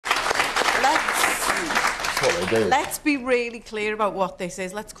That's what they do. Let's be really clear about what this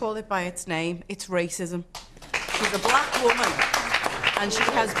is. Let's call it by its name. It's racism. She's a black woman, and she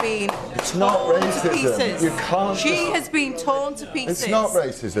has been torn to pieces. You can't. She has been torn to pieces. It's not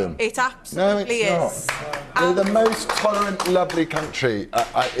racism. It absolutely is. We're the most tolerant, lovely country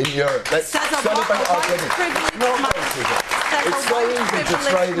in Europe. Let's celebrate our women. It's not racism. It's so easy to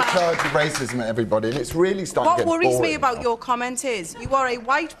throw the charge of racism at everybody, and it's really starting to get boring. What worries me about your comment is you are a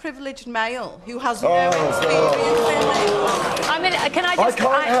white privileged male who has no experience in it. I mean, I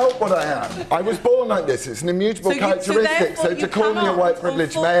can't help what I am. I was born like this. It's an immutable characteristic. So to call me a white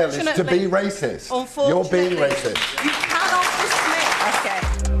privileged male is to be racist. You're being racist. You cannot dismiss. Okay.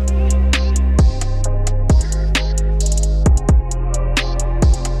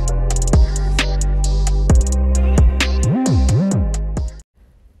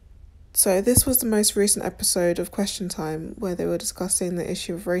 So this was the most recent episode of Question Time, where they were discussing the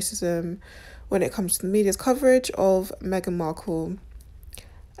issue of racism when it comes to the media's coverage of Meghan Markle.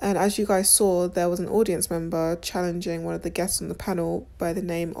 And as you guys saw, there was an audience member challenging one of the guests on the panel by the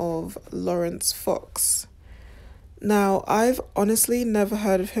name of Laurence Fox. Now, I've honestly never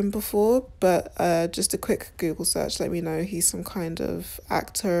heard of him before, but just a quick Google search let me know he's some kind of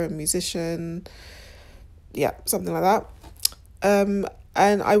actor, musician, yeah, something like that.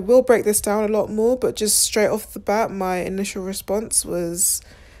 And I will break this down a lot more, but just straight off the bat, my initial response was,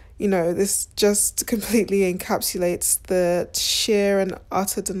 you know, this just completely encapsulates the sheer and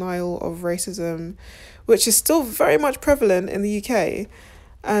utter denial of racism, which is still very much prevalent in the UK.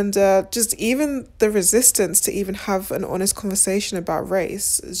 And just even the resistance to even have an honest conversation about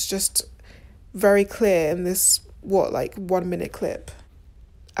race is just very clear in this, 1 minute clip.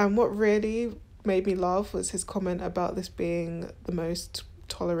 And what really made me laugh was his comment about this being the most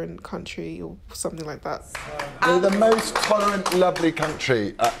tolerant country or something like that. We're the most tolerant, lovely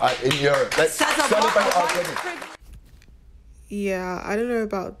country in Europe. Let's celebrate our women. Yeah, I don't know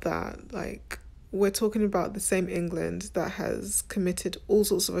about that. Like, we're talking about the same England that has committed all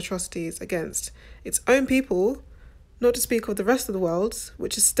sorts of atrocities against its own people, not to speak of the rest of the world,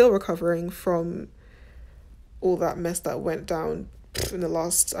 which is still recovering from all that mess that went down in the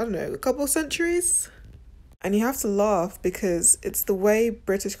last, a couple of centuries. And you have to laugh because it's the way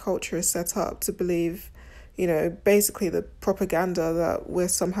British culture is set up to believe, basically the propaganda that we're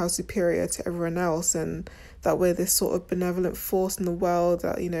somehow superior to everyone else and that we're this sort of benevolent force in the world,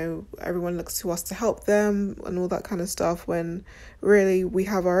 that, everyone looks to us to help them and all that kind of stuff, when really we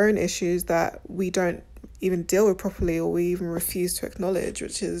have our own issues that we don't even deal with properly or we even refuse to acknowledge,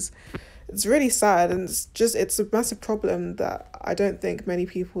 which is, it's really sad, and it's a massive problem that I don't think many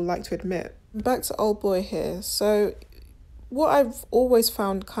people like to admit. Back to old boy here. So what I've always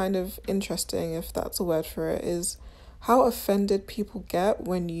found kind of interesting, if that's a word for it, is how offended people get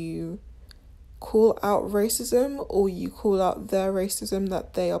when you call out racism or you call out their racism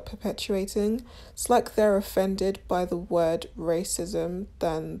that they are perpetuating. It's like they're offended by the word racism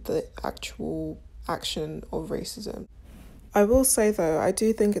than the actual action of racism. I will say though, I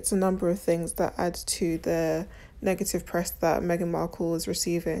do think it's a number of things that add to the negative press that Meghan Markle is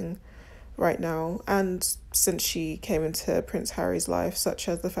receiving right now, and since she came into Prince Harry's life, such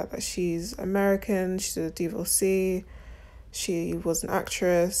as the fact that she's American, she's a divorcee, she was an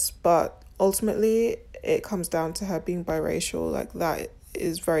actress, but ultimately it comes down to her being biracial. Like, that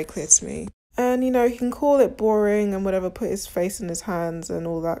is very clear to me. And, he can call it boring and whatever, put his face in his hands and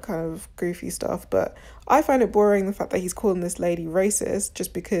all that kind of goofy stuff. But I find it boring the fact that he's calling this lady racist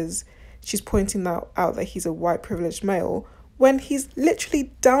just because she's pointing out that he's a white privileged male, when he's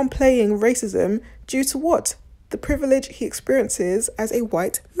literally downplaying racism due to what? The privilege he experiences as a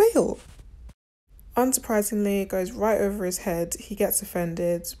white male. Unsurprisingly, it goes right over his head. He gets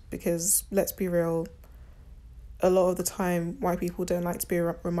offended because, let's be real, a lot of the time white people don't like to be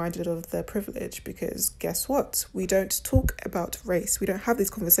reminded of their privilege, because guess what? We don't talk about race. We don't have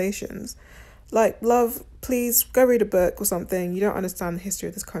these conversations. Like, love, please go read a book or something. You don't understand the history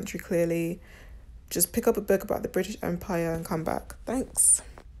of this country clearly. Just pick up a book about the British Empire and come back. Thanks.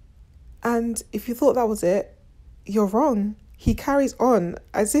 And if you thought that was it, you're wrong. He carries on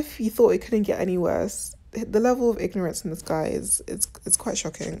as if he thought it couldn't get any worse. The level of ignorance in this guy is quite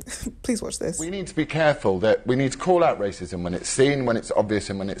shocking. Please watch this. We need to be careful that we need to call out racism when it's seen, when it's obvious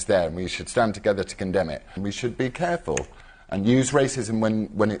and when it's there, and we should stand together to condemn it. And we should be careful and use racism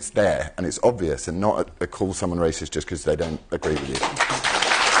when it's there and it's obvious, and not call someone racist just because they don't agree with you.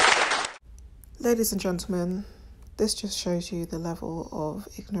 Ladies and gentlemen, this just shows you the level of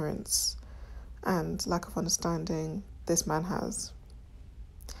ignorance and lack of understanding this man has.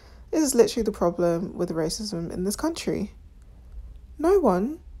 This is literally the problem with racism in this country. No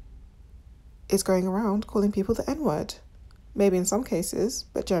one is going around calling people the N-word. Maybe in some cases,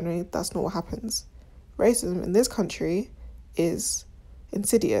 but generally that's not what happens. Racism in this country is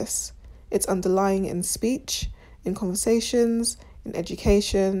insidious. It's underlying in speech, in conversations, in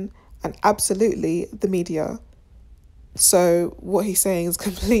education, and absolutely the media. So what he's saying is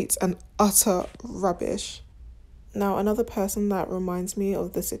complete and utter rubbish. Now, another person that reminds me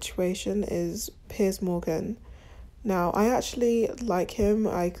of the situation is Piers Morgan. Now, I actually like him.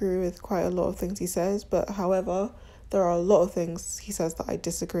 I agree with quite a lot of things he says, but however, there are a lot of things he says that I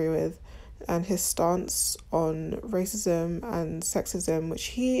disagree with, and his stance on racism and sexism, which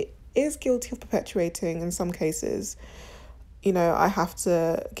he is guilty of perpetuating in some cases, you know, I have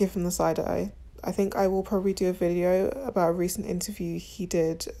to give him the side eye. I think I will probably do a video about a recent interview he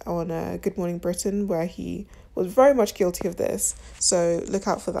did on Good Morning Britain where he was very much guilty of this. So look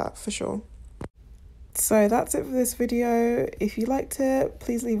out for that for sure. So that's it for this video. If you liked it,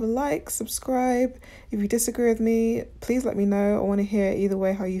 please leave a like, subscribe. If you disagree with me, please let me know. I want to hear either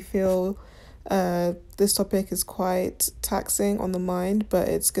way how you feel. This topic is quite taxing on the mind, but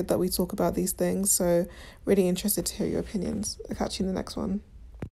it's good that we talk about these things. So really interested to hear your opinions. I'll catch you in the next one.